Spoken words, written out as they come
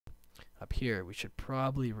up here, we should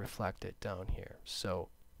probably reflect it down here. So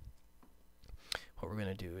what we're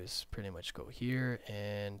going to do is pretty much go here,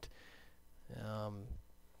 and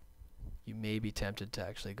you may be tempted to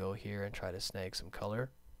actually go here and try to snag some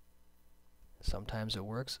color. Sometimes it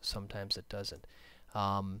works, sometimes it doesn't.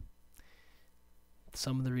 Some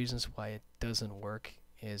of the reasons why it doesn't work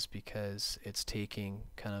is because it's taking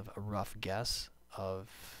kind of a rough guess of,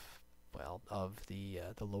 well, of the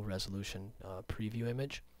low resolution preview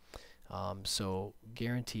image. So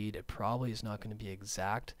guaranteed it probably is not going to be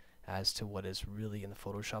exact as to what is really in the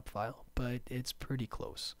Photoshop file, but it's pretty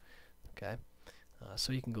close. Okay,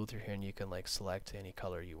 so you can go through here and you can like select any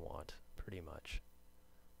color you want, pretty much.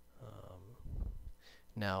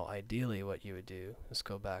 Now ideally what you would do is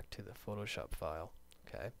go back to the Photoshop file,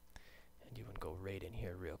 okay, and you would go right in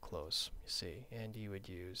here real close, you see, and you would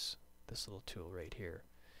use this little tool right here.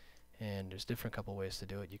 And there's different couple ways to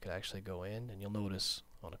do it. You could actually go in, and you'll notice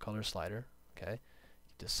on a color slider, okay,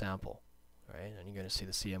 you just sample, right, and you're going to see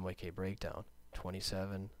the CMYK breakdown,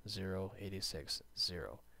 27, 0, 86,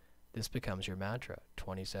 0. This becomes your mantra,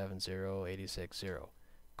 27, 0, 86, 0.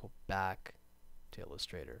 Go back to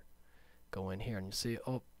Illustrator. Go in here and you see,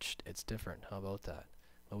 oh, it's different. How about that?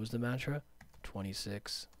 What was the mantra?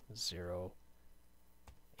 26, 0,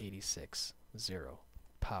 86, 0.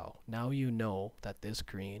 Pow. Now you know that this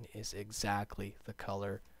green is exactly the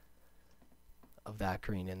color of that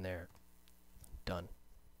green in there. Done.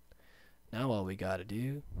 Now all we got to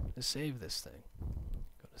do is save this thing.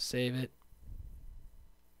 Go to save it.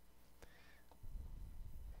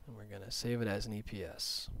 And we're going to save it as an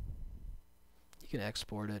EPS. You can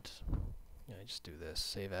export it. Just do this,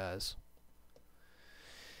 save as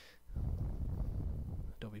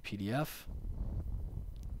Adobe PDF.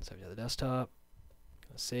 Save it to the desktop.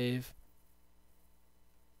 Gonna save.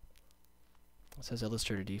 It says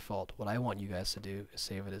Illustrator default. What I want you guys to do is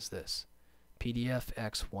save it as this, PDF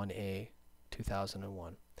X1A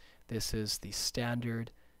 2001. This is the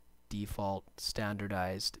standard default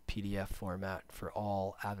standardized PDF format for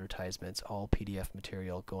all advertisements, all PDF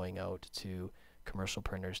material going out to commercial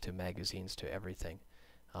printers, to magazines, to everything.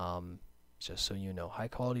 Just so you know, high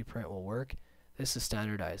quality print will work. This is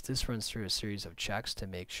standardized. This runs through a series of checks to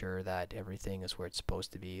make sure that everything is where it's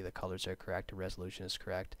supposed to be, the colors are correct, the resolution is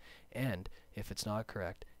correct, and if it's not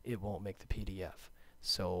correct, it won't make the PDF.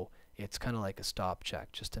 So it's kind of like a stop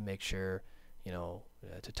check just to make sure, you know,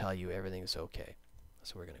 to tell you everything is okay.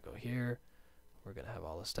 So we're going to go here, we're going to have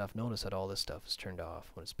all this stuff. Notice that all this stuff is turned off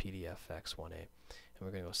when it's PDF X1A, and we're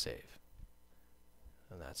going to go save.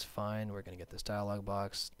 And that's fine. We're going to get this dialog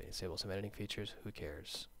box, disable some editing features, who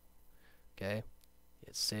cares? Okay,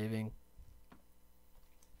 it's saving.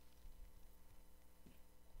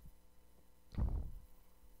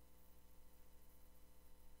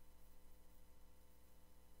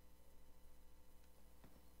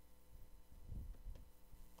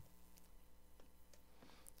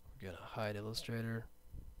 We're going to hide Illustrator.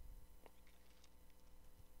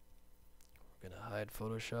 We're going to hide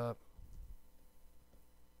Photoshop.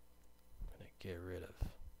 We're going to get rid of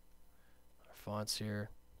our fonts here.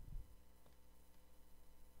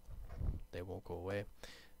 They won't go away.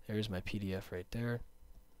 There's my PDF right there.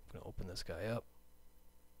 I'm going to open this guy up.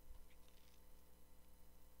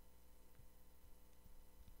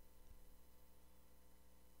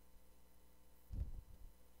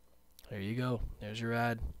 There you go. There's your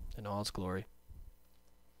ad in all its glory.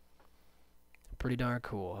 Pretty darn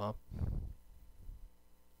cool, huh?